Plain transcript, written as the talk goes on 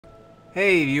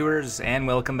Hey viewers, and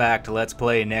welcome back to Let's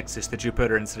Play Nexus, the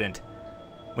Jupiter Incident.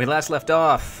 When we last left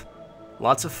off,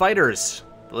 lots of fighters,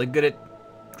 really good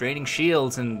at draining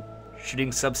shields and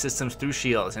shooting subsystems through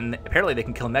shields, and apparently they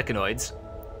can kill mechanoids.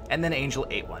 And then Angel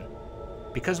ate one.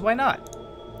 Because why not?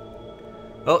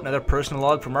 Oh, another personal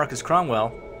log from Marcus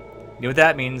Cromwell. You know what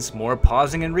that means, more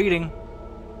pausing and reading.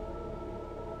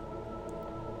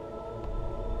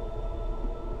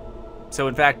 So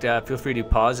in fact, feel free to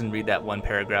pause and read that one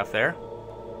paragraph there.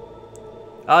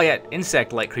 Oh yeah,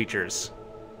 insect-like creatures.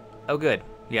 Oh good,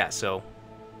 yeah, so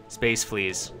space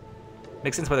fleas.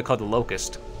 Makes sense why they're called the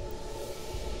locust.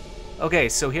 Okay,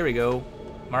 so here we go.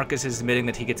 Marcus is admitting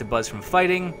that he gets a buzz from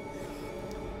fighting,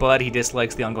 but he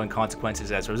dislikes the ongoing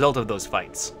consequences as a result of those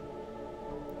fights.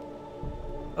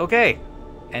 Okay,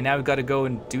 and now we've got to go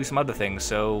and do some other things,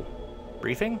 so...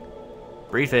 Briefing?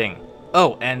 Briefing.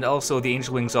 Oh, and also the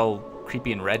Angelwing's all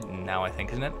creepy and red now, I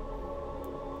think, isn't it?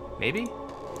 Maybe?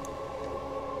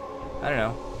 I don't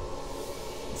know.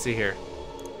 Let's see here.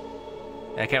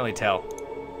 I can't really tell.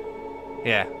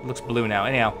 Yeah, it looks blue now.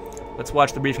 Anyhow, let's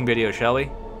watch the briefing video, shall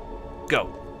we?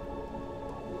 Go.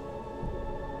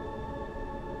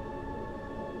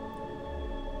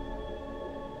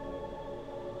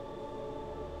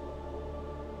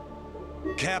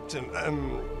 Captain,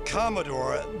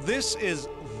 Commodore, this is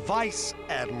Vice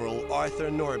Admiral Arthur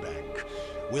Norbank.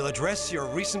 We'll address your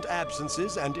recent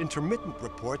absences and intermittent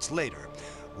reports later.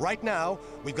 Right now,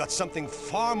 we've got something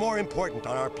far more important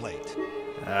on our plate.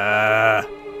 A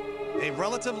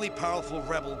relatively powerful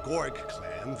rebel Gorg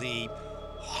clan, the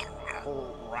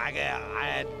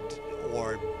Ragad,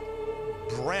 or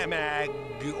Bramag,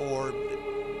 or...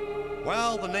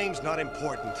 well, the name's not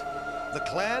important. The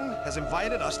clan has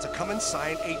invited us to come and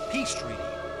sign a peace treaty.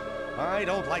 I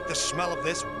don't like the smell of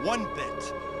this one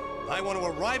bit. I want to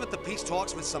arrive at the peace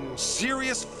talks with some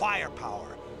serious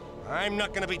firepower. I'm not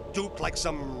going to be duped like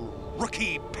some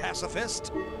rookie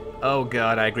pacifist. Oh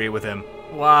god, I agree with him.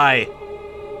 Why?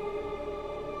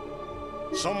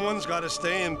 Someone's got to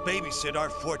stay and babysit our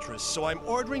fortress, so I'm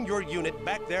ordering your unit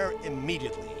back there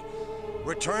immediately.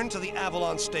 Return to the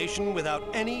Avalon station without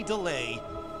any delay.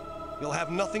 You'll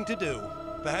have nothing to do.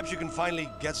 Perhaps you can finally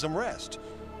get some rest.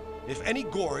 If any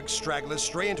Gorg stragglers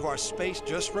stray into our space,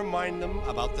 just remind them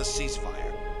about the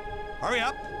ceasefire. Hurry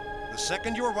up! The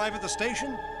second you arrive at the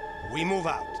station, we move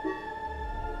out.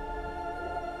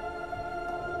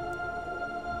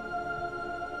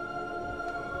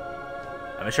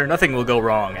 I'm sure nothing will go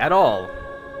wrong at all.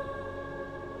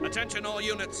 Attention all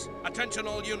units! Attention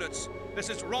all units! This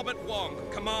is Robert Wong,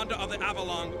 commander of the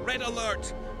Avalon. Red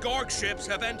alert! Gorg ships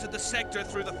have entered the sector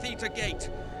through the Theta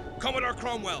Gate. Commodore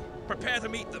Cromwell, prepare to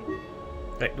meet them.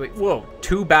 Wait, whoa.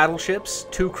 2 battleships,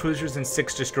 2 cruisers, and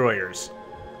 6 destroyers.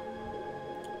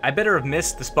 I better have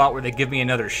missed the spot where they give me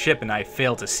another ship and I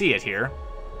fail to see it here.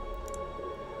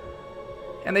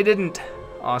 And they didn't.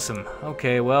 Awesome.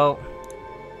 Okay, well...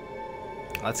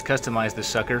 let's customize this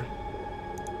sucker.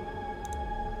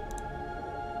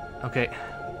 Okay.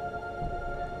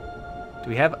 Do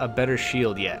we have a better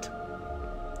shield yet?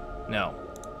 No.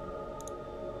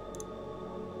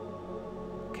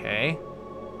 Okay.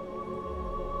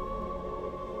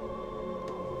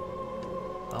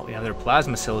 Well, we have their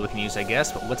plasma cylinder we can use, I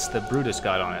guess, but what's the Brutus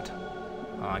got on it?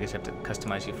 Oh, I guess I have to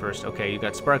customize you first. Okay, you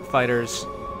got spark fighters.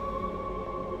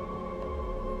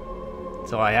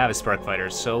 That's all I have is spark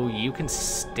fighters, so you can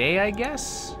stay, I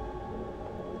guess?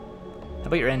 How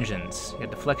about your engines? You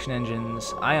got deflection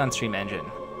engines, ion stream engine.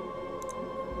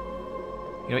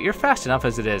 You know, you're fast enough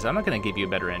as it is. I'm not going to give you a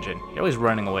better engine. You're always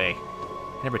running away.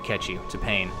 I never catch you. It's a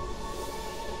pain.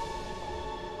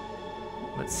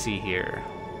 Let's see here.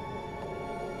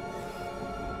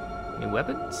 New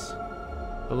weapons?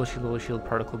 Low shield,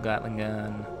 particle Gatling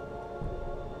gun.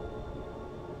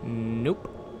 Nope.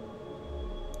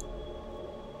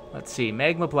 Let's see.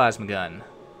 Magma plasma gun.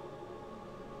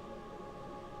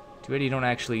 Too bad you don't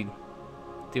actually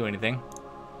do anything.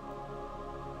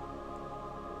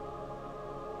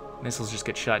 Missiles just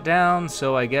get shot down,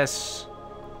 so I guess...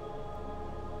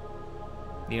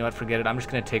 you know what, forget it. I'm just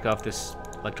going to take off this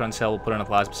electron cell, we'll put on a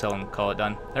plasma cell and call it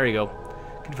done. There you go.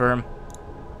 Confirm.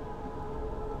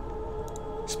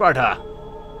 Sparta!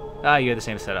 Ah, you had the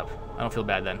same setup. I don't feel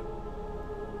bad then.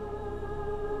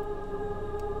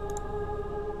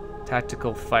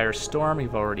 Tactical Firestorm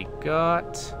you've already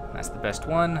got. That's the best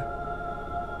one.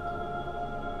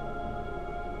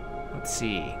 Let's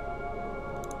see.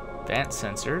 Advanced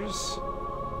sensors.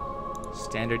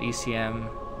 Standard ECM.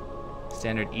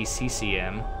 Standard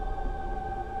ECCM.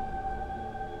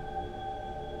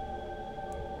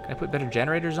 Can I put better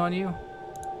generators on you?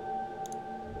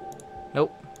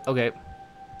 Nope. Okay.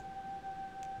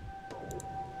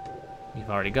 You've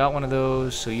already got one of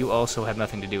those, so you also have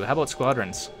nothing to do. How about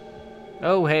squadrons?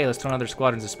 Oh, hey, let's throw another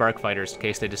squadrons of spark fighters in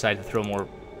case they decide to throw more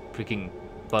freaking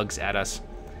bugs at us.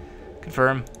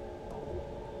 Confirm.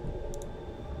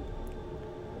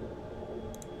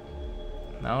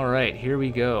 Alright, here we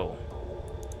go.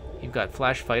 You've got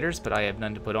flash fighters, but I have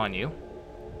none to put on you.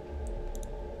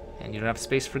 And you don't have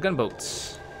space for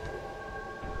gunboats.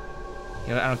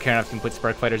 You know, I don't care enough if you can put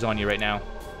spark fighters on you right now.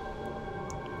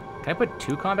 Can I put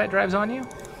 2 combat drives on you?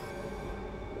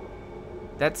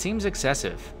 That seems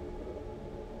excessive.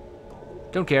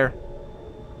 Don't care.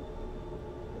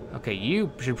 Okay,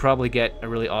 you should probably get a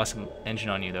really awesome engine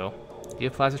on you, though. Do you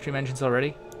have plasma stream engines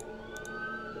already?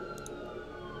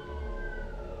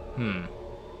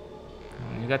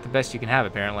 You got the best you can have,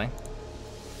 apparently.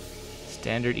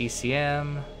 Standard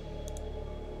ECM.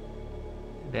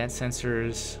 Advanced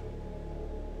sensors.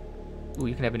 Ooh,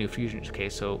 you can have a new fusion. Okay,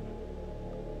 so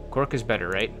Quark is better,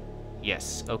 right?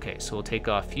 Yes. Okay, so we'll take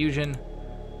off fusion.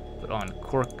 Put on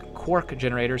Quark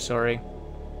generator, sorry.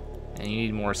 And you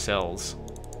need more cells.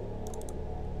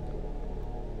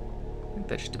 I think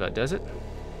that just about does it.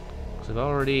 So I've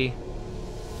already...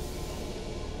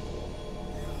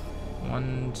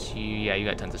 1, 2... Yeah, you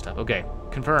got tons of stuff. Okay,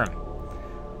 confirm.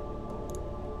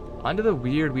 Onto the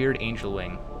weird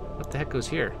Angelwing. What the heck goes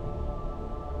here?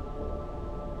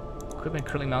 Equipment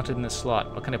currently mounted in this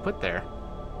slot. What can I put there?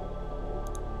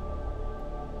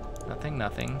 Nothing,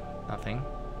 nothing, nothing.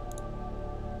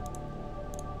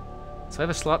 So I have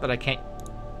a slot that I can't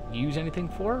use anything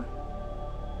for?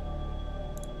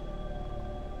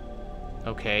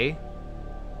 Okay.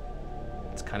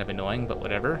 It's kind of annoying, but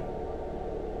whatever.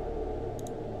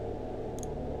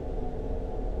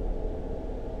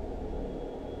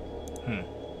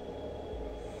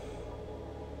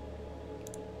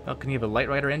 Well, can you have a Light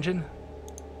Rider engine?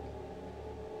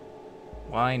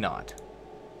 Why not?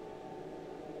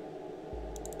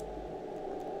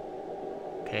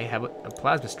 Okay, have a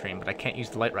plasma stream, but I can't use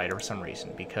the Light Rider for some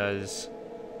reason, because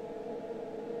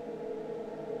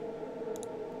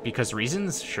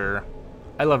reasons? Sure.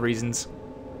 I love reasons.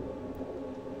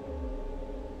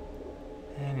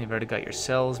 And you've already got your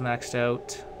cells maxed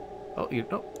out. Oh,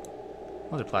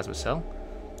 another plasma cell.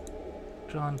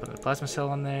 John, put a plasma cell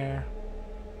on there.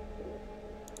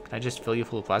 Can I just fill you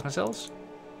full of plasma cells?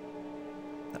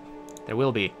 No. There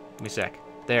will be. Give me a sec.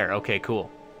 There. Okay,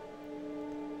 cool.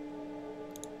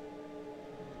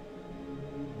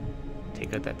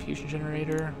 Take out that fusion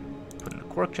generator. Put in a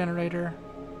Quark generator.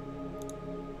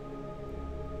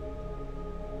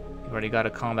 You've already got a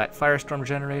combat firestorm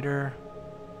generator.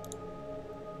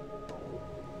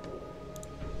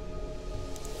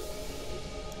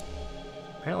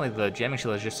 Apparently the jamming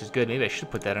shield is just as good. Maybe I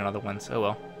should put that in other ones. Oh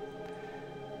well.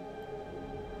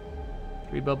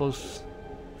 3 bubbles,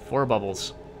 4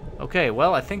 bubbles. Okay,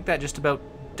 well, I think that just about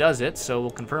does it, so we'll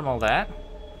confirm all that.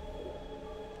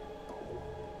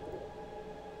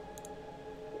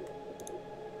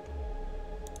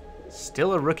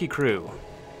 Still a rookie crew.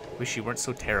 Wish you weren't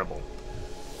so terrible.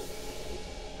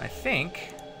 I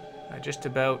think I just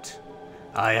about...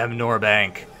 I am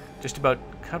Norbank. Just about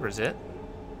covers it.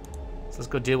 So let's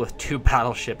go deal with 2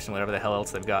 battleships and whatever the hell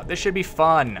else they've got. This should be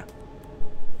fun.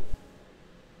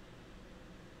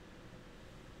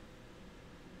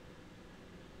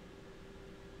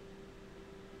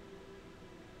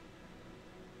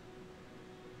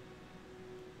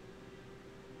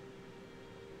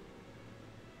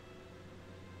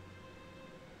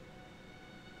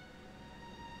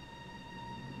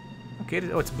 Okay,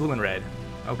 oh, it's blue and red.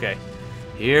 Okay,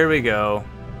 here we go.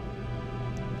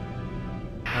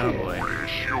 Oh boy.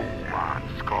 Foolish human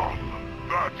scum.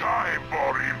 The time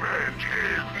for revenge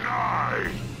is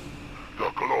nigh. The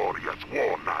glorious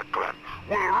Warnaglen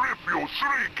will rip you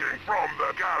shrieking from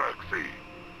the galaxy.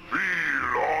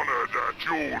 Feel honored that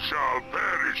you shall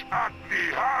perish at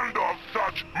the hand of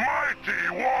such mighty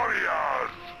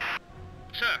warriors.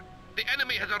 Sir, the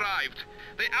enemy has arrived.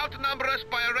 They outnumber us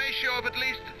by a ratio of at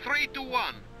least 3 to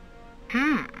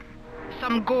 1.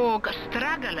 Some Gorg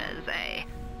stragglers, eh?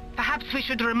 Perhaps we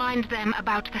should remind them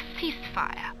about the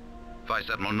ceasefire. Vice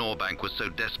Admiral Norbank was so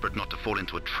desperate not to fall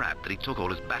into a trap that he took all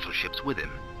his battleships with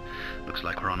him. Looks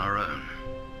like we're on our own.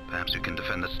 Perhaps we can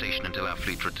defend the station until our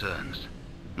fleet returns.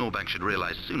 Norbank should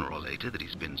realize sooner or later that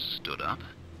he's been stood up.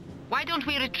 Why don't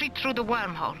we retreat through the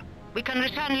wormhole? We can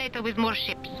return later with more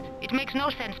ships. It makes no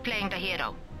sense playing the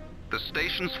hero. The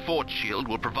station's fort shield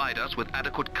will provide us with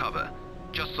adequate cover.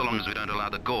 Just so long as we don't allow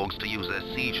the Gorgs to use their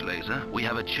siege laser, we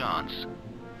have a chance.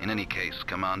 In any case,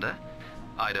 Commander,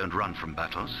 I don't run from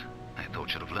battles. I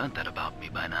thought you'd have learned that about me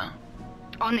by now.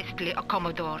 Honestly,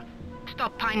 Commodore,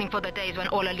 stop pining for the days when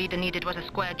all a leader needed was a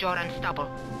square jaw and stubble.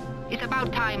 It's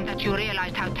about time that you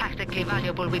realized how tactically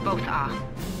valuable we both are.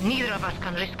 Neither of us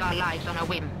can risk our lives on a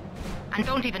whim. And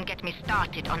don't even get me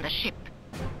started on the ship.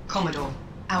 Commodore,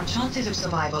 our chances of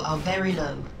survival are very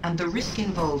low, and the risk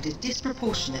involved is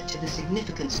disproportionate to the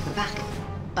significance of the battle.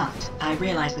 But I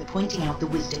realize that pointing out the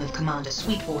wisdom of Commander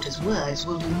Sweetwater's words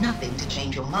will do nothing to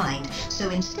change your mind,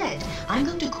 so instead, I'm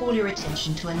going to call your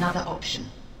attention to another option.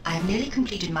 I have nearly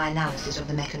completed my analysis of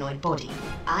the mechanoid body.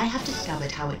 I have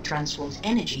discovered how it transforms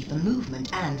energy for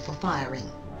movement and for firing.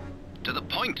 To the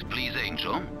point, please,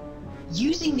 Angel.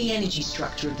 Using the energy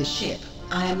structure of the ship,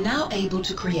 I am now able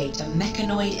to create a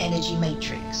mechanoid energy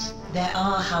matrix. There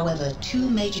are, however, two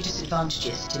major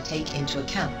disadvantages to take into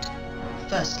account.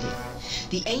 Firstly,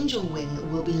 the Angelwing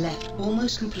will be left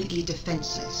almost completely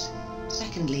defenseless.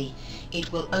 Secondly,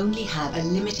 it will only have a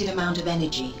limited amount of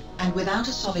energy, and without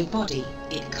a solid body,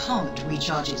 it can't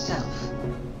recharge itself.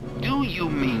 Do you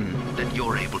mean that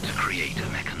you're able to create a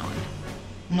mechanoid?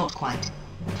 Not quite.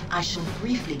 I shall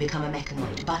briefly become a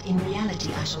mechanoid, but in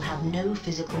reality I shall have no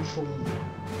physical form.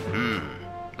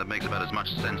 That makes about as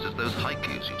much sense as those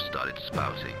haikus you've started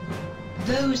spouting.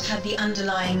 Those had the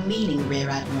underlying meaning, Rear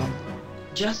Admiral.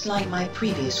 Just like my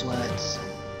previous words.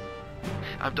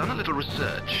 I've done a little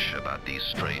research about these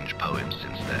strange poems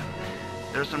since then.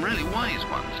 There are some really wise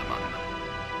ones among them.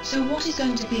 So what is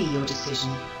going to be your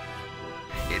decision?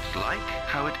 It's like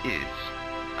how it is.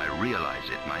 I realize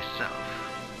it myself.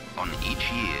 On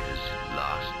each year's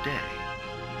last day.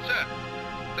 Sir,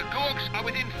 the Gorgs are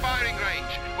within firing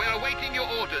range. We're awaiting your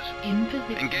orders. In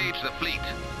position. Engage the fleet.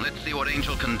 Let's see what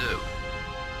Angel can do.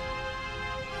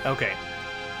 Okay.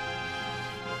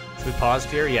 So we paused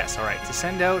here? Yes, alright. To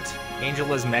send out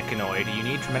Angel as mechanoid, you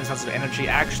need tremendous amounts of energy.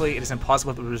 Actually, it is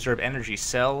impossible to reserve energy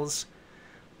cells.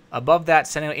 Above that,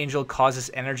 sending out Angel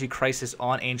causes energy crisis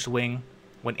on Angelwing.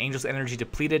 When Angel's energy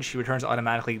depleted, she returns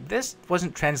automatically. This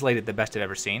wasn't translated the best I've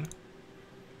ever seen.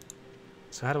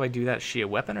 So how do I do that? Is she a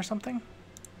weapon or something?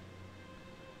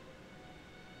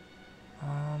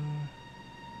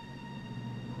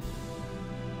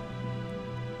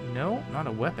 No, not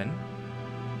a weapon.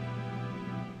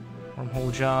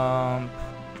 Wormhole jump,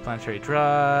 planetary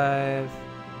drive.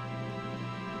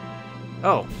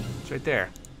 Oh, it's right there.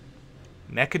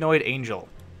 Mechanoid Angel.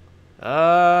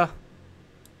 Yeah,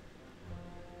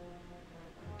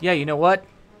 you know what?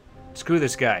 Screw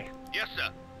this guy. Yes, sir.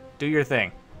 Do your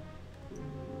thing.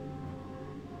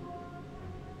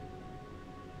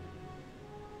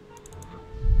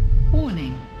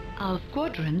 Warning. Our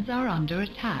squadrons are under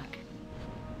attack.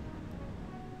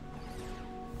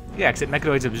 Yeah, except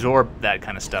mechanoids absorb that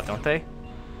kind of stuff, don't they?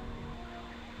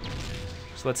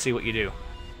 So let's see what you do.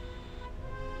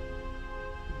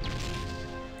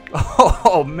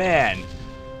 Oh, man!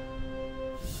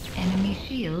 Enemy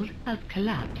shield has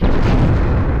collapsed.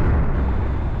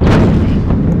 Warning.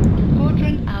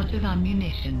 Squadron out of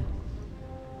ammunition.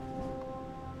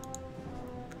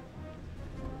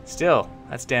 Still,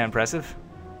 that's damn impressive.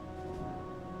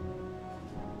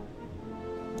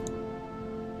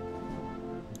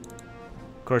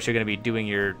 Of course, you're going to be doing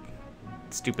your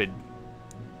stupid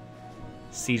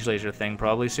siege laser thing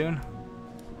probably soon.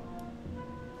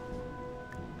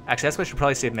 Actually, that's what I should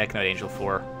probably save Mechanoid Angel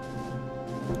for.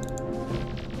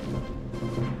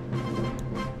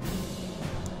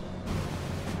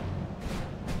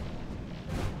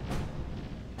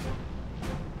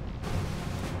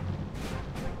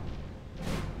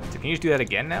 So can you just do that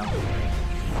again now?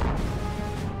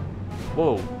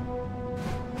 Whoa.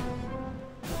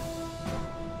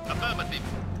 Affirmative.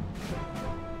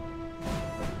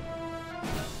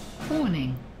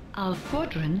 Warning. Our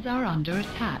squadrons are under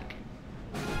attack.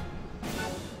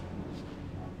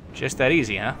 Just that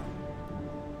easy, huh?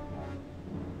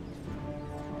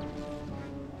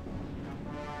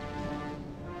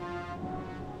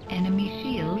 Enemy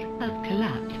shield has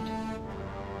collapsed.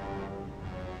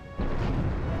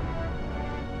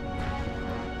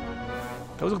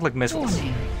 Those look like missiles.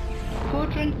 Warning.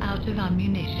 Squadron out of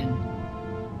ammunition.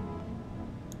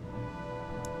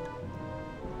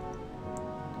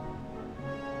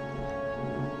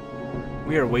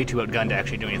 We are way too outgunned to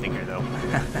actually do anything here, though.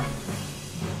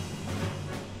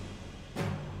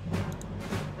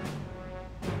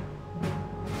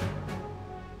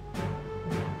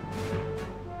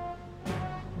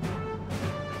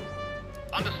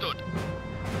 Understood.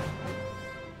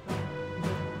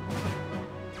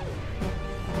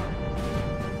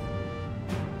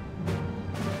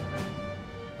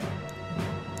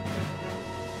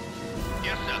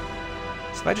 Yes, sir.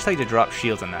 So if I just tell you to drop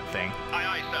shields on that thing. Aye,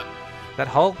 aye, sir. That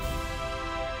hull?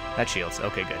 That shields.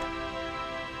 Okay, good.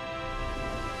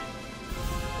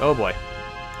 Oh boy.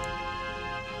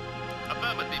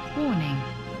 Affirmative. Warning.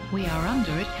 We are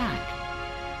under attack.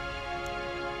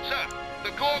 Sir, the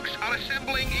Gorgs are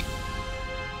assembling into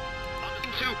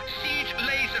siege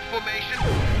laser formation.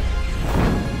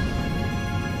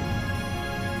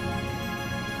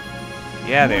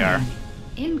 Yeah, they are. Warning.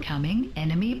 Incoming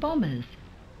enemy bombers.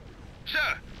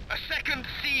 Sir, a second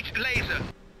siege laser.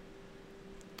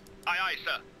 Aye, aye,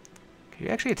 sir. Are you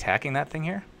actually attacking that thing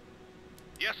here?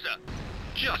 Yes, sir.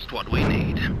 Just what we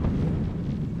need.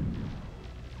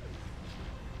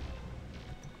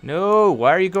 No,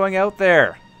 why are you going out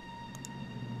there?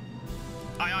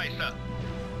 Aye, aye, sir.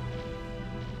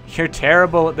 You're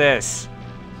terrible at this.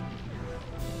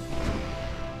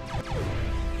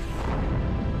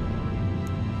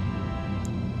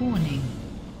 Warning.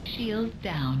 Shields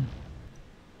down.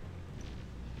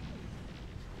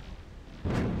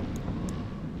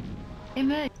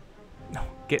 Emerge. No,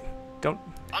 don't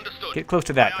Understood. get close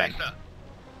to that Aye, then. aye, sir.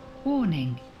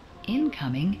 Warning.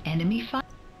 Incoming enemy fire.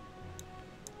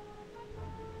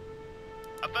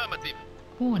 Affirmative.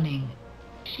 Warning.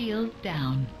 Shields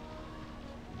down.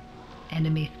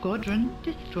 Enemy squadron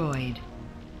destroyed.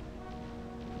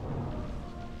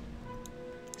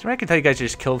 So I can tell you guys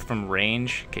just killed from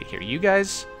range. Okay, here, you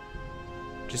guys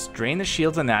just drain the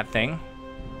shields on that thing.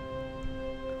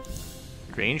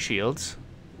 Drain shields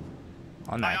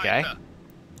on that Aye, guy. aye, sir.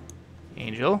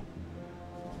 Angel,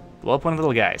 blow up one of the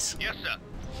little guys. Yes, sir.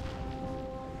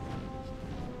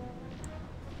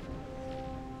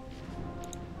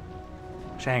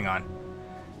 Actually, hang on.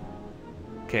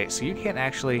 Okay, so you can't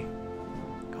actually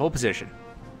hold position.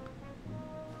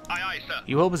 Aye, aye, sir.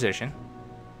 You hold position.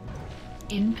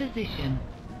 In position.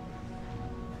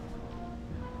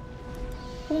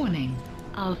 Warning.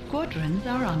 Our squadrons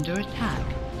are under attack.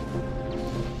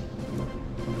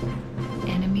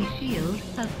 Enemy shield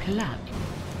has collapsed.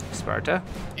 Sparta,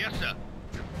 Yes, sir.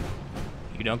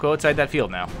 you don't go outside that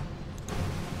field now.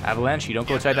 Avalanche, you don't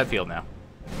go Yes, outside sir. that field now.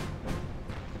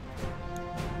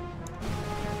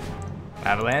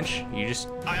 Avalanche, Aye, you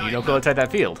aye, don't sir. go outside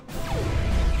that field.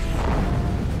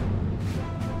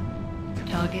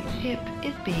 Target ship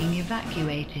is being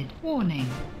evacuated. Warning.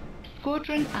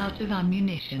 Squadron out of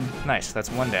ammunition. Nice, that's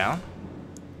one down.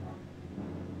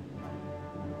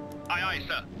 Aye, aye,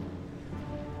 sir.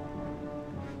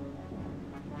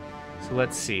 So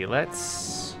let's see, Can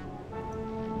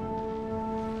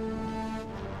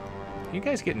you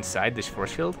guys get inside this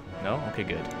force field? No? Okay,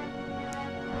 good.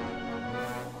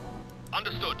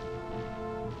 Understood.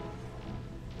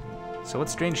 So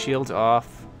let's drain shields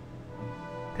off.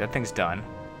 Okay, that thing's done.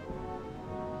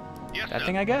 Yes, That sir.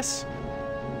 thing, I guess?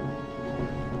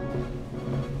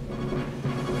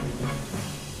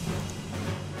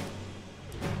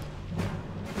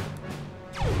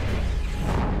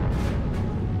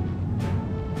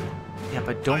 Yeah,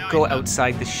 but don't Aye, aye, go sir.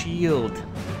 outside the shield.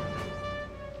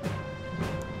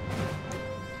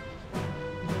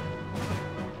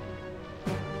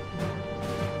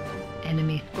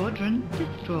 Enemy squadron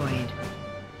destroyed.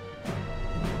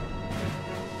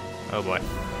 Oh boy.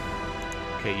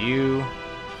 Okay, you.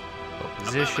 Hold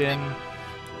position.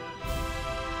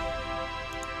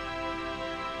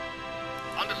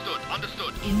 Understood,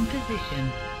 understood. In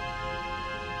position.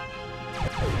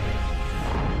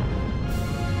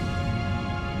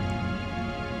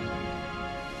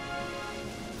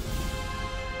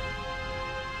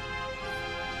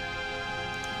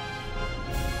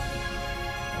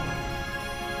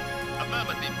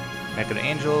 Affirmative. Back to the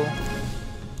Angel.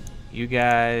 You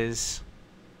guys.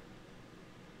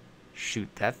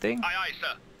 Shoot that thing? Aye, aye,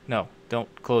 sir. No, don't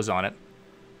close on it.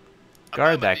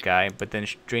 Guard that Affirmative. guy, but then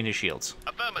drain his shields.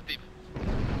 Affirmative.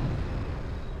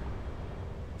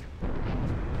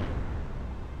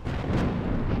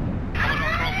 Commodore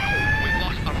Cromwell, we've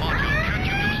lost our module. Can't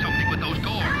you do something with those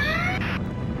Gorgs?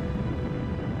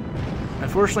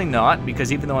 Unfortunately not,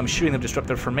 because even though I'm shooting the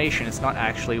disruptor formation, it's not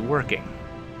actually working.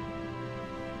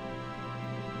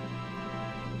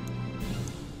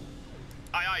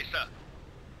 Aye, aye, sir.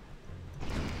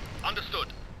 Understood.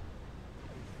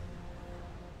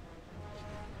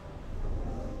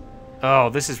 Oh,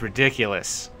 this is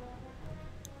ridiculous.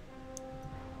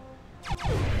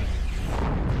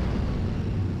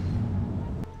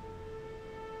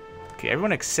 Okay,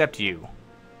 everyone except you.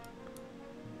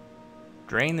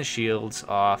 Drain the shields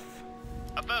off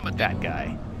Affirmative. that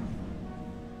guy.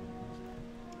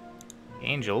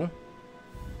 Angel.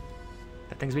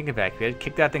 That thing's being evacuated.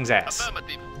 Kick that thing's ass.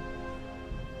 Affirmative.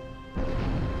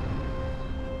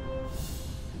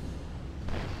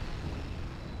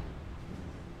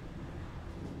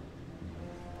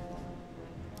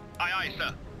 Aye, aye,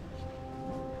 sir.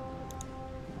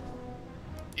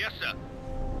 Yes, sir.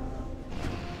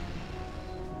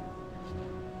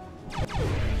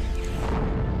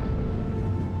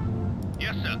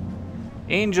 Yes, sir.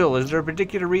 Angel, is there a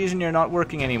particular reason you're not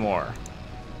working anymore?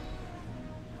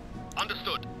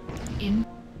 Understood. In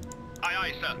Aye,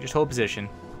 aye, sir. Just hold position.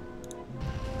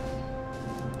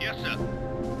 Yes, sir.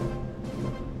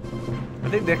 I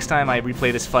think next time I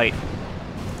replay this fight...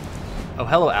 Oh,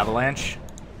 hello, Avalanche.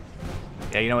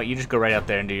 Yeah, you know what? You just go right out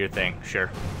there and do your thing.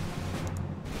 Sure.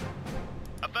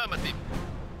 Affirmative.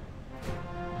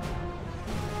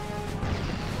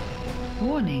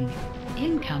 warning.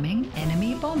 Incoming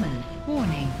enemy bombers.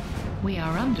 Warning. We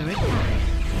are under attack.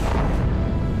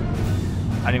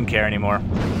 I don't even care anymore.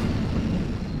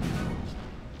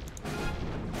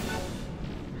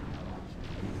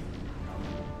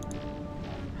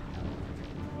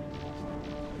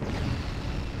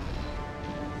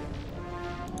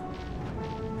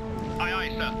 Aye, aye,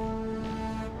 sir.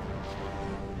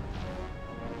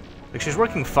 Like, she was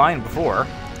working fine before.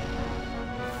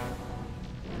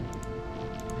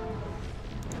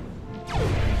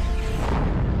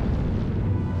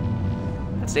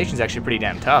 That station's actually pretty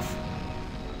damn tough.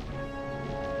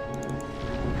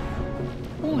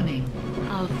 Warning.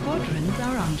 Our squadrons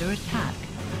are under attack.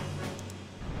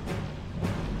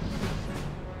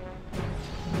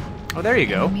 Oh, there you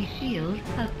go. Enemy shield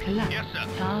has collapsed. Yes, sir.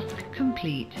 Task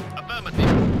complete. Affirmative.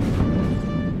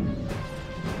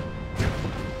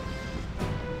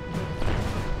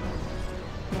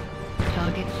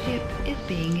 Target ship is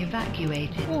being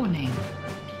evacuated. Warning.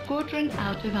 Squadron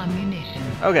out of ammunition.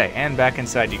 Okay, and back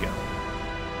inside you go.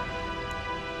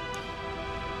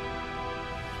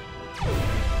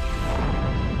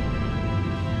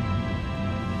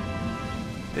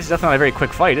 This is definitely not a very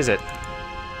quick fight, is it?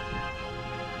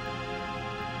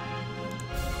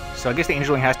 So I guess the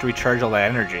Angelwing has to recharge all that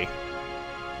energy.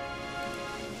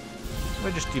 So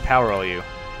I just depower all you.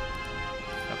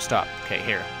 Oh, stop. Okay,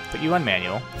 here. Put you on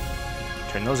manual.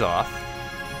 Turn those off.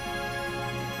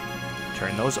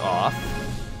 Turn those off.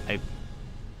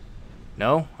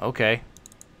 No? Okay.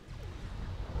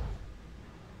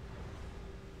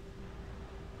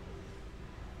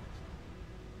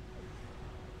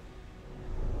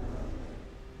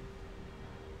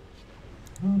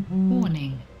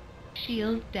 Warning.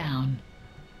 Shield down.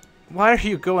 Why are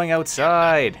you going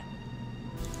outside?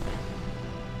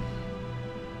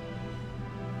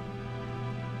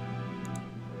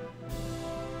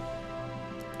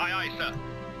 Aye, aye, sir.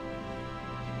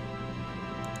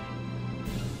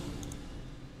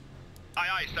 Aye,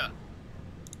 aye, sir.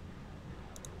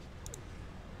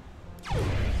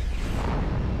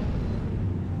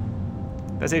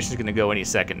 That station's gonna go any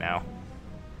second now.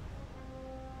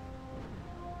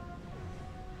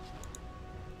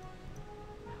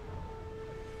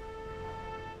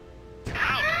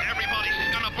 Out, everybody,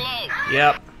 she's gonna blow.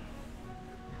 Yep.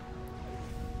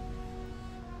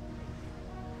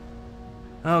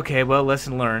 Okay, well,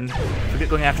 lesson learned. Forget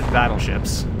going after the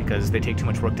battleships, because they take too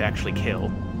much work to actually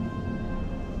kill.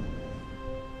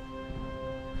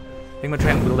 I think I'm gonna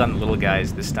try and whittle down the little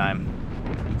guys this time.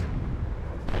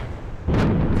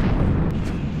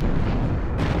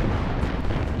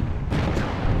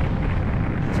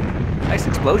 Nice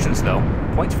explosions, though.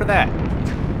 Points for that.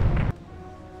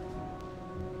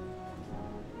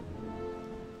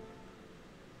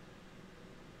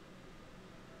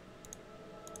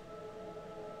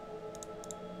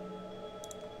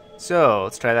 So,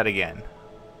 let's try that again.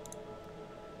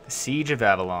 The Siege of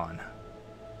Avalon.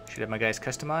 Should have my guys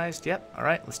customized. Yep,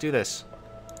 alright, let's do this.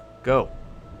 Go.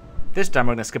 This time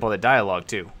we're going to skip all the dialogue,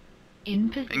 too. In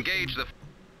position. Engage the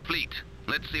fleet.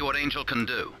 Let's see what Angel can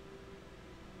do.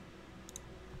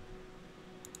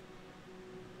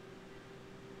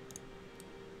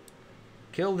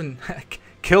 Kill the,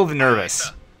 kill the nervous.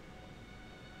 Aye, sir.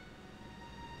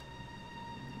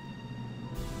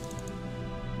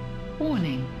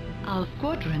 Warning. Our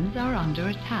squadrons are under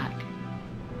attack.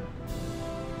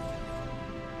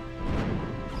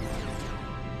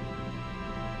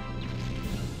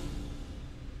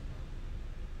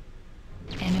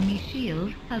 Enemy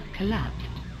shield has collapsed.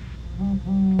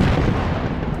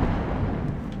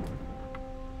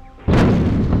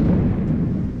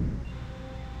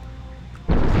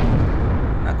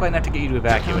 Not quite enough to get you to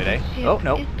evacuate, eh? Target ship Oh,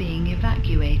 no. is being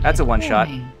evacuated. That's a one-shot.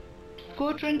 Warning.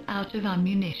 Squadron out of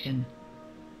ammunition.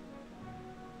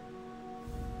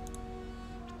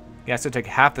 Yeah, so it took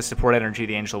half the support energy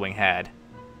the Angelwing had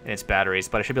in its batteries,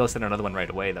 but I should be able to send another one right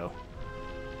away, though.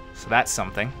 So that's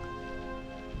something.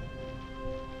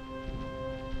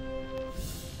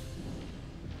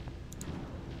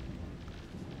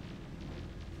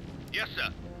 Yes, sir.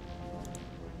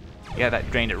 Yeah,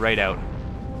 that drained it right out.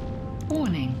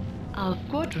 Warning. Our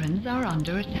squadrons are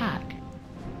under attack.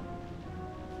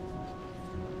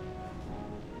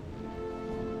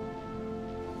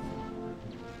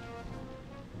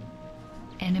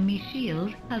 Enemy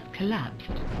shield has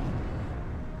collapsed.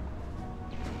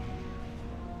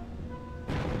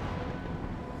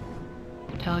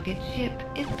 Target ship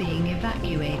is being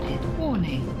evacuated.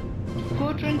 Warning.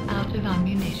 Squadron out of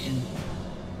ammunition.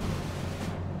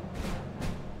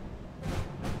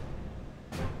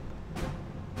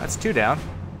 That's 2 down.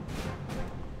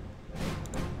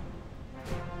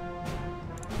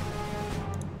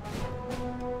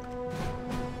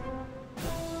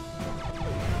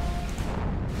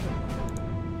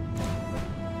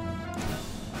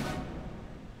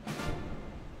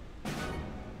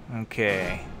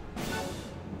 Okay.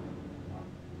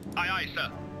 Aye, aye,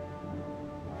 sir.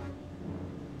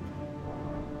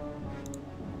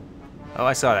 Oh,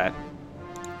 I saw that.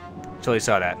 Totally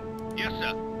saw that. Yes,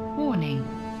 sir. Warning.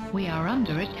 We are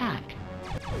under attack.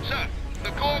 Sir, the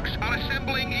Gorgs are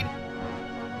assembling in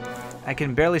I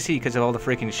can barely see because of all the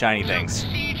freaking shiny things.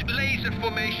 siege laser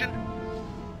formation.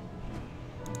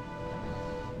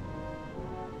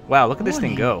 Wow, look at this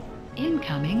thing Warning. go.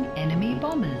 Incoming enemy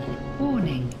bombers.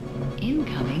 Warning.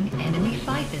 Incoming enemy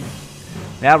fighters.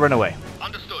 Now run away.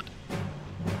 Understood.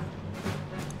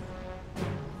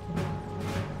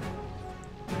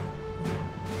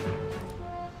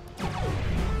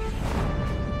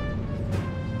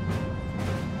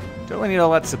 Don't really need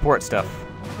all that support stuff.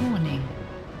 Warning.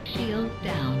 Shield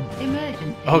down.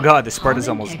 Emergency. Oh god, the Sparta's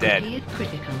Hull almost integrity dead. is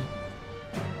critical.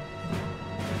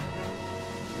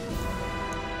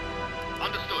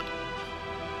 Understood.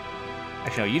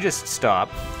 Actually, no, you just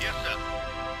stop. Yes, sir.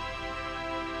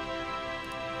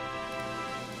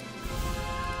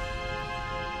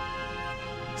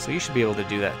 So you should be able to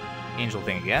do that angel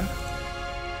thing again.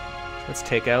 Let's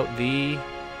take out the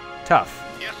tough.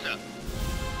 Yes, sir.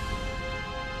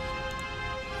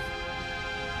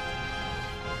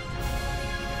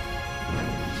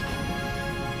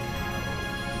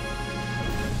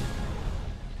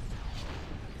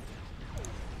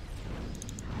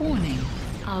 Warning.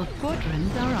 Our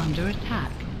squadrons are under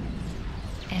attack.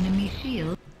 Enemy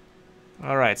shield.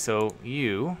 Alright, so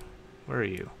you... Where are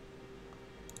you?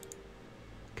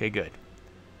 Okay, good.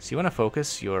 So you want to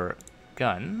focus your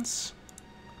guns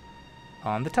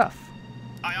on the tough.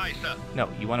 Aye, aye, sir. No,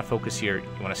 you want to focus your...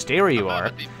 You want to stay where you are.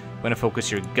 Affirmative. You want to focus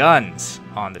your guns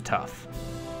on the tough.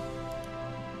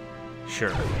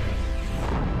 Sure.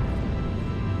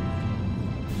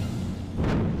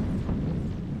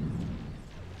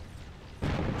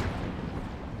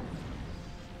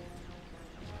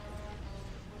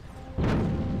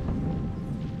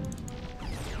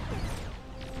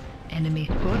 Enemy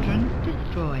squadron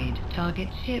destroyed. Target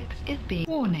ship is being...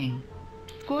 Warning.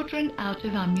 Squadron out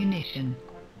of ammunition.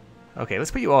 Okay, let's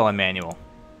put you all on manual.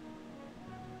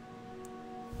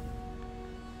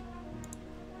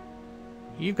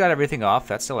 You've got everything off.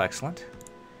 That's still excellent.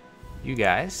 You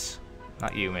guys...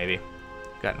 Not you, maybe.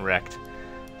 Gotten wrecked. So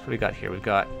what we got here? We've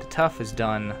got... The tough has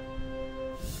done...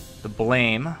 The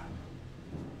blame.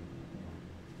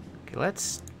 Okay,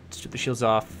 let's strip the shields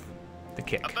off. The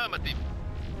kick. Affirmative.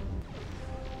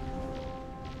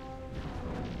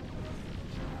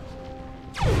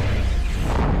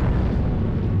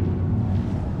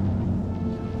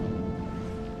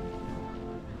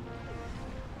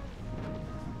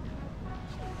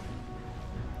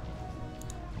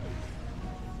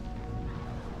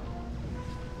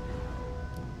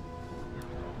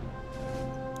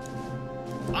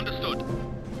 Understood.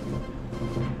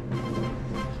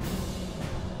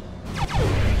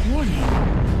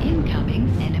 Warning.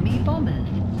 Incoming enemy bombers.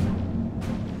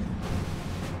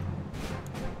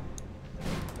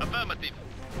 Affirmative.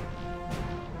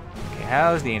 Okay,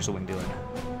 how's the Angelwing doing?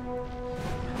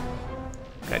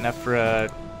 Got enough for,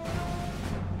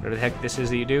 whatever the heck this is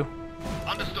that you do?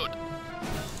 Understood.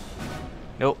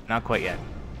 Nope, not quite yet.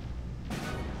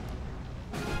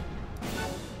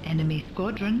 Enemy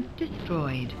squadron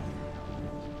destroyed.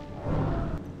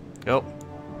 Go.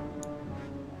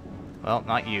 Well,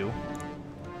 not you.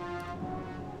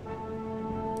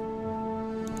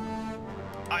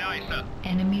 Aye, aye, sir.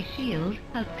 Enemy shield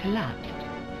has collapsed.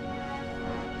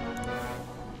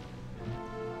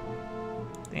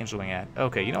 The Angelwing at.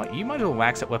 Okay, you know what? You might as well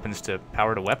wax up weapons to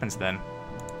power to weapons then.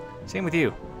 Same with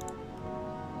you.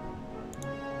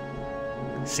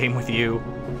 Same with you.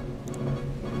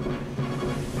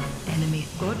 Enemy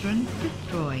squadron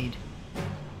destroyed.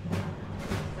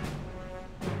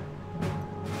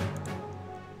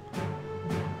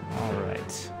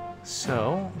 Alright.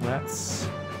 So, let's...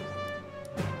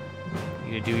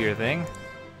 You do your thing.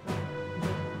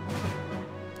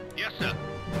 sir.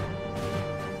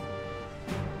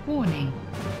 Warning,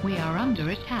 we are under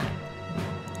attack.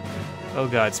 Oh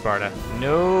god, Sparta.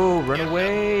 No, run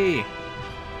away!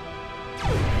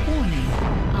 Warning,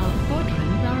 our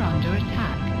squadrons are under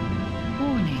attack.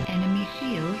 Warning, enemy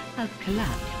shield has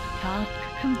collapsed. Task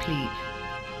complete.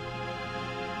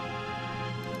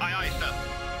 Aye, aye, sir.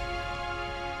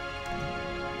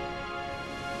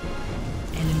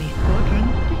 Enemy squadron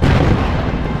destroyed.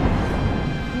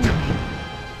 Warning,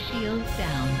 shields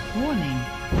down. Warning,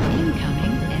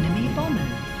 incoming enemy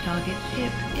bombers. Target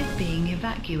ship is being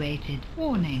evacuated.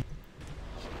 Warning,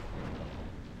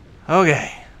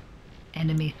 Okay.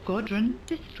 enemy squadron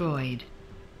destroyed.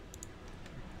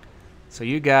 So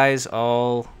you guys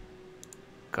all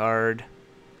guard...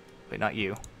 Wait, not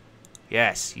you.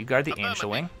 Yes, you guard the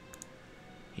Angelwing.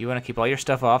 You want to keep all your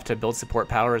stuff off to build support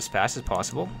power as fast as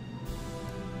possible.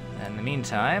 In the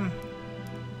meantime,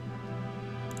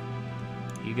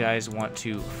 you guys want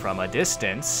to, from a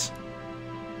distance...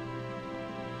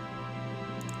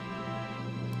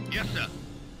 Yes, sir.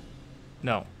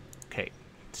 No. Okay.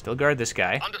 Still guard this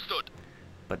guy. Understood.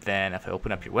 But then if I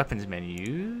open up your weapons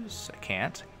menus, I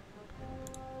can't.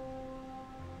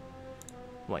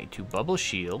 I want you to bubble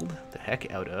shield the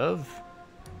heck out of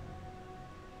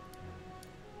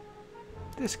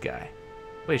this guy.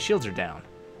 Wait, his shields are down.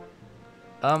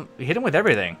 We hit him with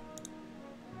everything.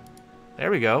 There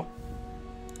we go.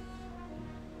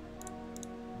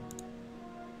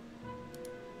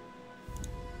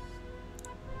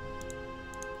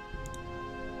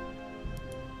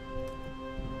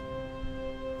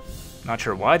 Not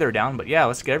sure why they're down, but yeah,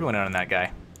 let's get everyone out on that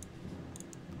guy.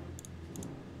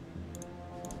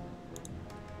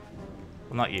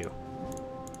 Well, not you.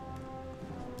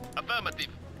 Affirmative.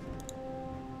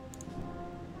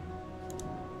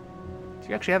 Do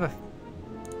you actually have a...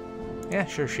 Yeah,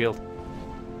 sure, shield.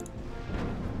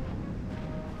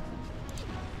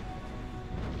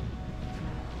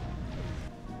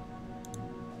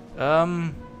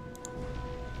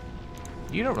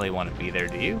 You don't really want to be there,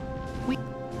 do you?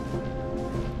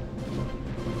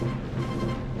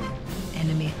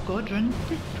 Enemy squadron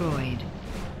destroyed.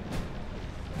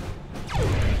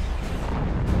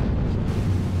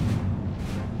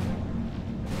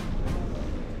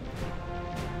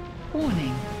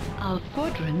 Warning, our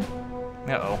squadron...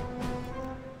 Uh-oh.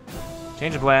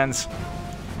 Change of plans.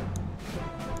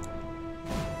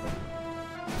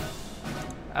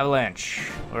 Avalanche,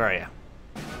 where are you?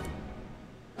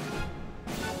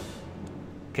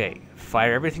 Okay,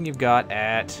 fire everything you've got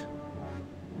at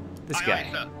this Aye, guy.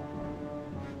 aye, sir.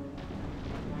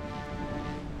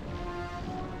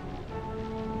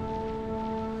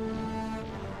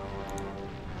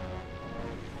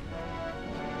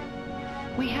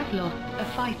 We have lost a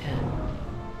fighter.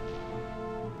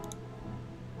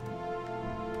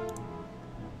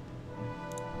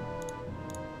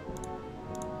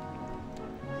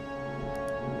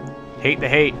 Hate the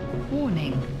hate.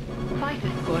 Warning,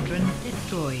 fighter squadron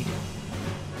destroyed.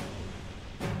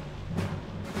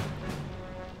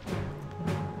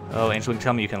 Oh, Angelwing,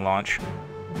 tell me you can launch.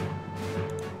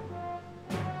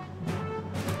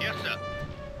 Yes, sir.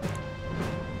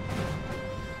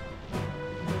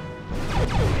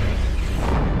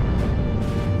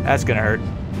 That's gonna hurt.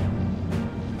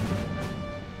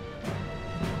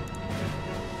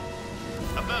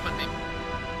 Affirmative.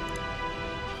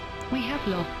 We have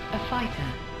lost a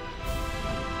fighter.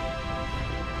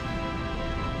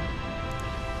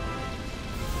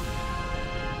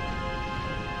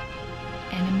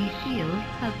 Enemy shield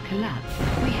has collapsed.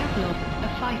 We have lost a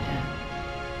fighter.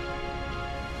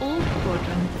 All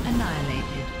squadrons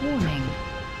annihilated. Warning.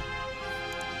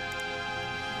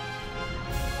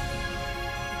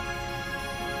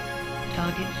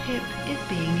 Target ship is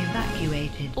being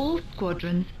evacuated. All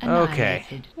squadrons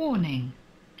annihilated. Warning.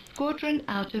 Squadron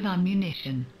out of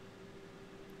ammunition.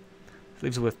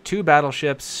 Leaves it with 2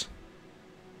 battleships.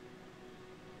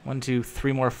 1, 2,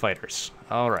 3 more fighters.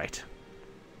 All right.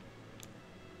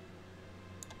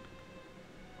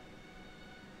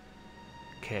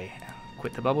 Okay,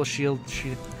 quit the bubble shield,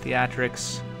 shoot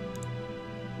theatrics.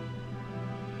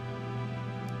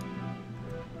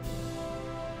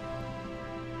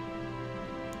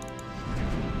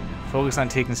 Focus on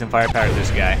taking some firepower to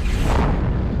this guy.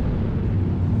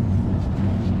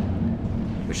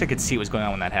 Wish I could see what was going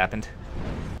on when that happened.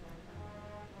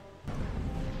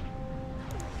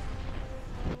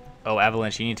 Oh,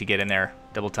 Avalanche, you need to get in there.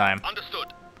 Double time.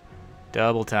 Understood.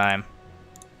 Double time.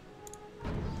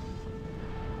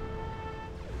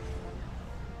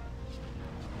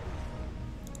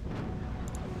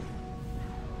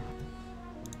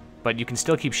 But you can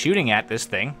still keep shooting at this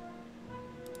thing.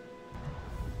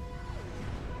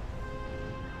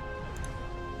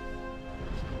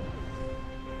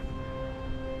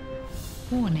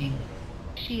 Warning.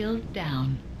 Shield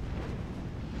down.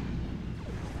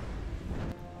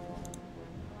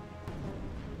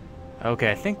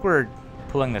 Okay, I think we're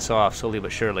pulling this off slowly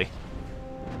but surely.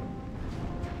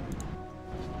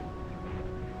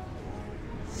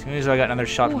 As soon as I got another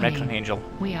shot from Warning. Angel.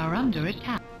 We are under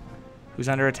attack. Who's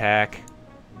under attack?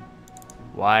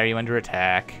 Why are you under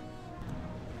attack?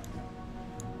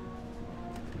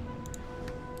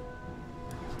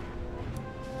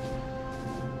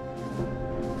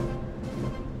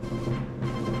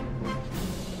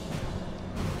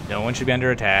 No one should be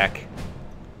under attack.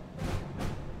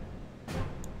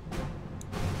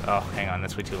 Oh, hang on,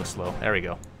 that's way too slow. There we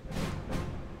go.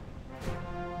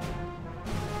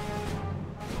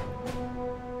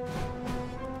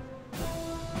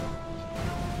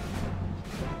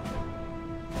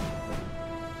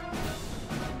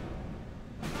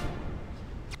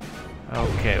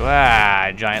 Okay,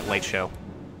 giant light show.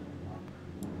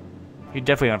 You're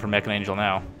definitely on for Mech and Angel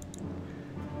now.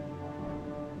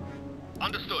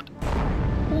 Understood.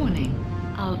 Warning.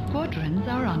 Our squadrons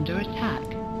are under attack.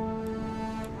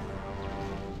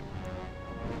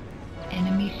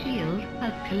 Enemy shield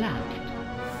has collapsed.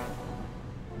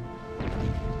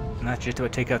 Not just to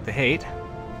take out the hate.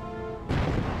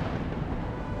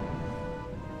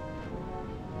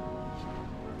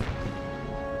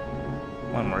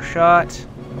 One more shot.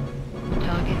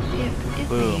 Target ship is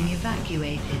Boom. being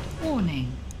evacuated.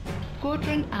 Warning.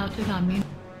 Squadron out of ammunition.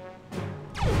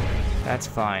 That's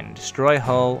fine. Destroy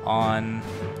hull on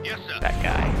Yes, sir. that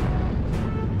guy.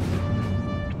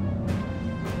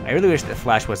 I really wish the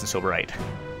flash wasn't so bright.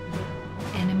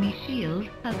 Enemy shield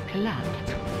has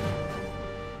collapsed.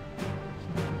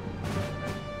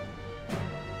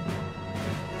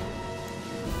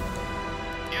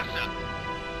 Yes, sir.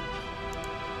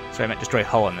 So I meant destroy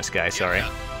hull on this guy, sorry. Yes,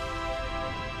 sir.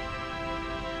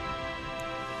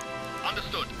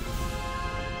 Understood.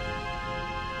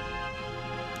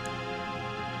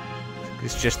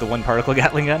 It's just the one particle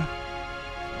Gatling gun?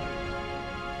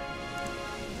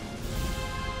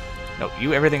 No,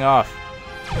 you everything off.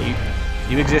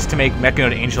 You exist to make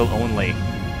Mechanode Angel only.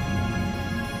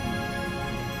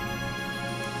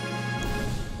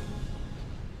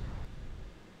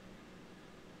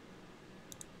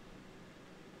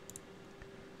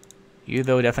 You,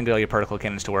 though, definitely get all your particle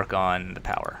cannons to work on the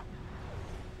power.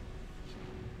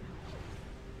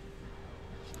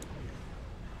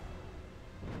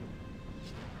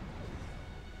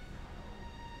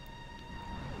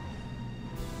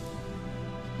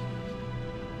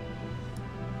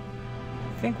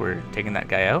 I think we're taking that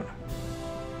guy out.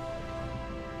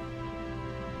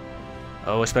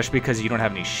 Oh, especially because you don't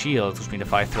have any shields, which means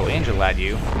if I throw Angel at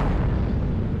you,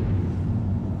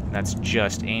 that's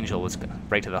just Angel. Let's go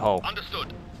right to the hull.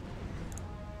 Understood.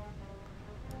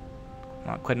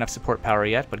 Not quite enough support power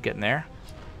yet, but getting there.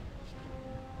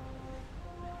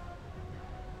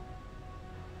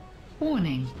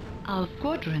 Warning. Our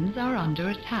squadrons are under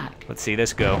attack. Let's see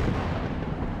this go.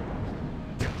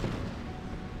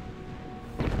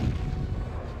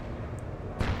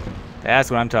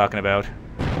 That's what I'm talking about.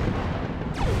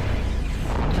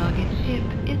 Target ship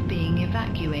is being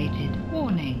evacuated.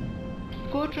 Warning.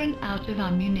 Squadron out of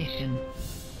ammunition.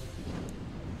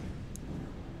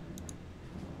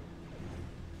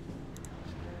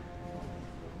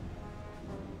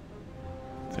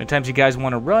 So anytime you guys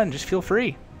want to run, just feel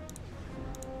free.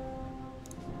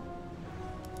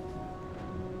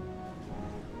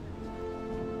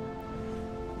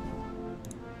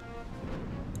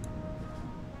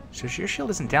 So your shield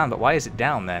isn't down, but why is it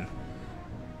down then?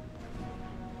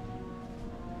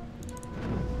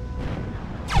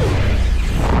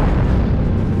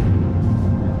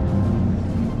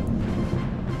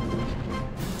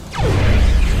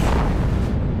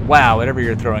 Wow, whatever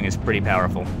you're throwing is pretty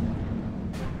powerful.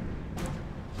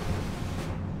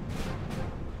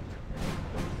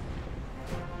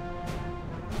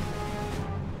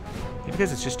 Maybe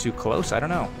because it's just too close, I don't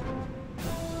know.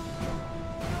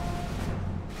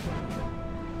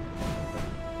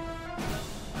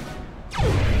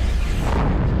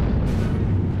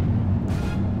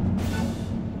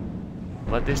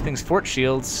 But this thing's fort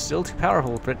shield's still too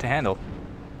powerful for it to handle.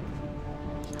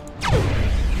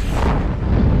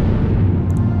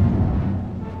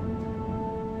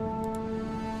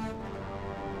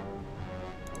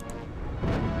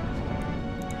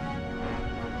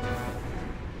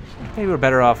 Maybe we're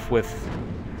better off with...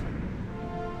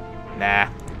 Nah.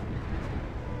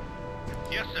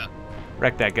 Yes, sir.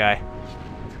 Wreck that guy.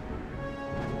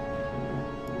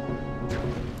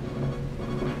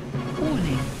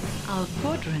 Warning. Our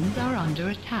squadrons are under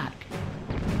attack.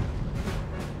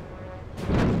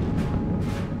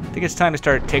 I think it's time to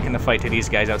start taking the fight to these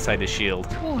guys outside the shield.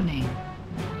 Warning.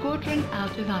 Squadron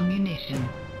out of ammunition.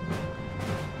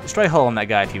 Destroy hull on that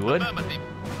guy if you would.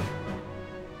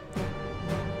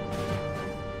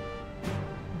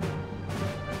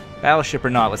 Battleship or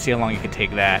not, let's see how long you can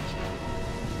take that.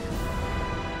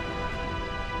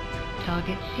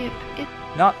 Target ship is...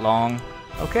 Not long.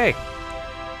 Okay.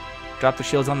 Drop the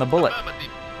shields on the bullet.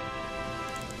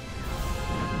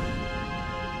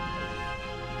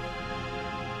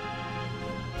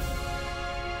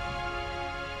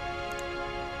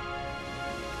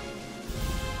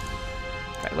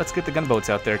 Alright, let's get the gunboats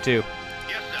out there too.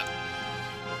 Yes, sir.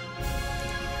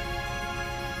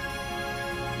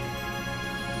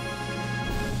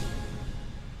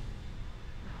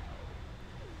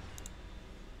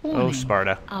 Warning. Oh,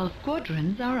 Sparta. Our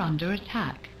squadrons are under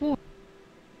attack.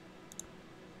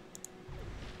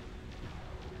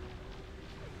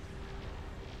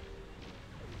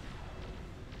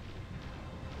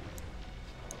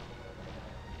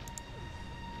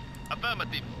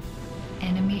 Affirmative.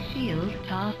 Enemy shield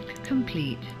task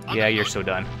complete. Yeah, you're so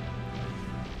done.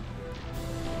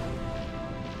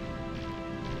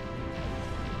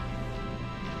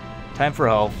 Time for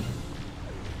hull.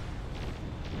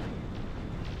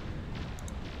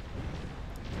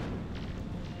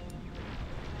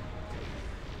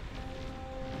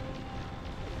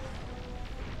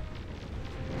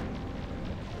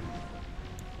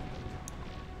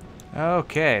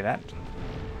 Okay, that...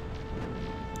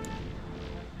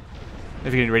 If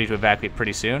you're getting ready to evacuate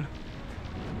pretty soon.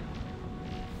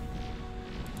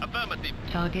 Affirmative.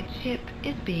 Target ship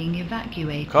is being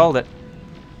evacuated. Called it.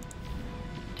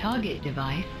 Target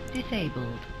device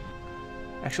disabled.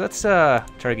 Actually, let's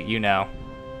target you now.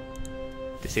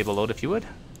 Disable load if you would.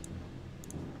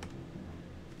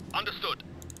 Understood.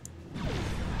 Do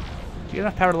you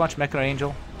have enough power to launch Mechanoid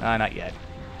Angel? Not yet.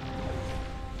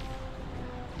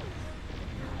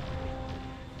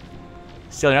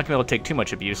 Still, you're not going to be able to take too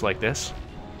much abuse like this.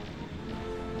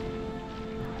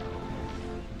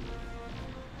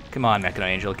 Come on, Mechanoid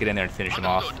Angel, get in there and finish him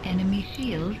off. Enemy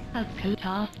shield has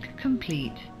task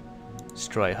complete.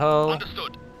 Destroy hull.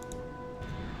 Understood.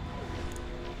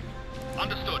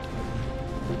 Understood.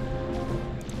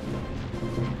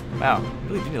 Wow,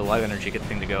 really do need a lot of energy to get the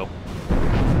thing to go.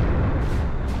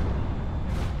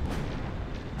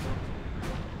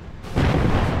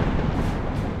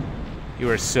 You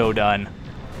are so done.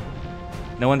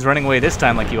 No one's running away this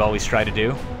time like you always try to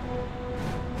do.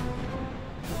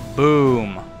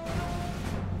 Boom.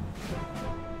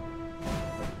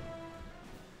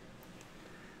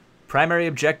 Primary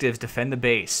objectives, defend the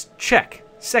base. Check.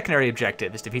 Secondary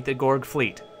objectives, defeat the Gorg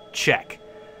fleet. Check.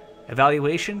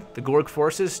 Evaluation, the Gorg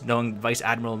forces, knowing Vice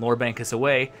Admiral Norbank is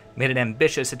away, made an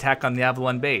ambitious attack on the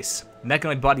Avalon base. The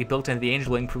mechanoid body built into the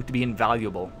Angelwing proved to be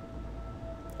invaluable.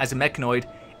 As a mechanoid,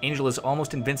 Angel is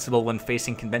almost invincible when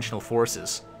facing conventional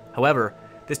forces. However,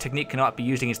 this technique cannot be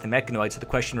used against the mechanoids, so the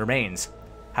question remains,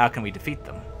 how can we defeat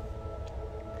them?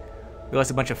 We lost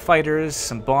a bunch of fighters,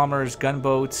 some bombers,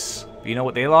 gunboats. But you know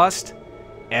what they lost?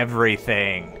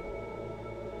 Everything.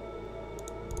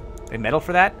 They medal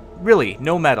for that? Really,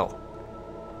 no medal.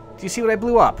 Do you see what I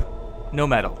blew up? No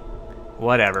medal.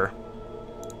 Whatever.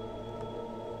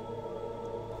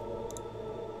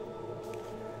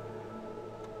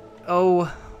 Oh,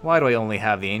 why do I only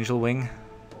have the Angelwing?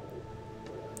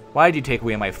 Why did you take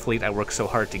away my fleet I worked so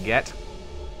hard to get?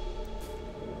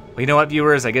 Well, you know what,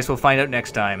 viewers? I guess we'll find out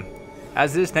next time.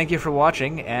 As is, thank you for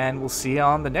watching, and we'll see you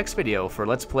on the next video for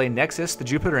Let's Play Nexus, the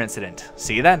Jupiter Incident.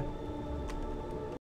 See you then!